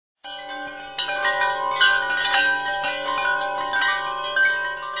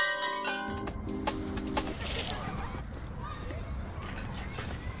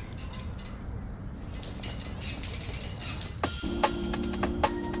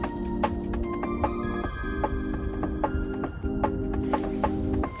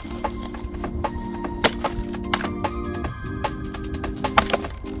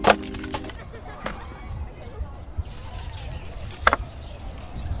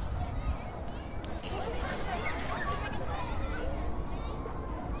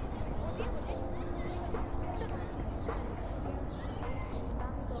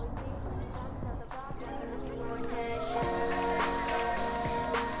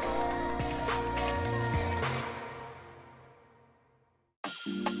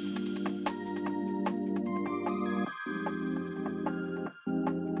I'm super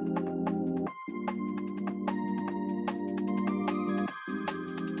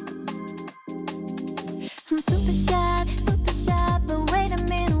shy, but wait a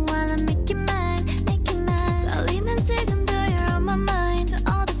minute while I make you mine, make you mine. 떨리는 지금도 you're on my mind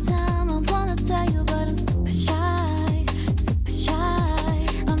all the time. I wanna tell you, but I'm super shy, super shy.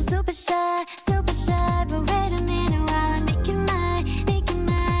 I'm super shy, but wait a minute while I make you mine, make you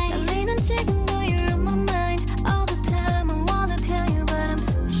mine. 떨리는 지금도 you're on my mind all the time. I wanna tell you, but I'm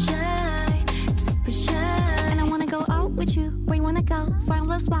super shy, super shy. And I wanna go out with you. Where you wanna go? Find a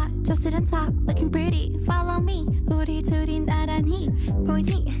little spot, just sit and talk, looking pretty. Follow me. 우리 둘이 나란히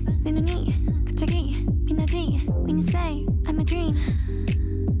보이지? 내 눈이 갑자기 빛나지? When you say I'm a dream.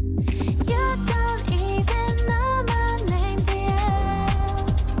 You don't even know my name, dear.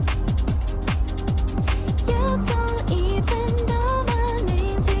 You don't even know my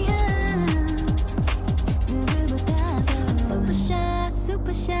name, dear. 누구보다도 I'm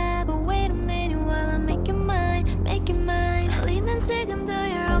super shy, but wait a minute while I make you mine, make you mine. 떨리는 지금도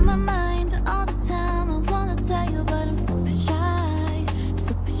you're on my mind all the time. I wanna tell you, but I'm super shy,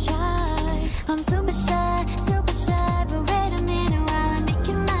 super shy. I'm super shy, but wait a minute while I make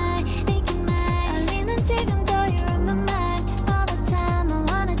you mine, make you mine. 떨리는 지금도 you're on my mind all the time. I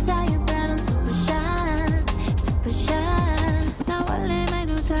wanna tell you, but I'm super shy, super shy. 나 원래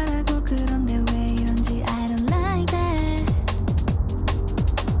말도 잘하고 그런데 왜 이런지 I don't like that.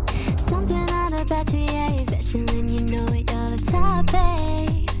 Something out about you, yeah, you're special and you know it, you're the top,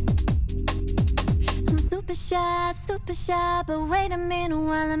 babe. I'm super shy, but wait a minute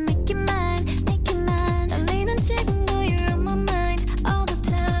while I make you mine, make you mine. 떨리는 지금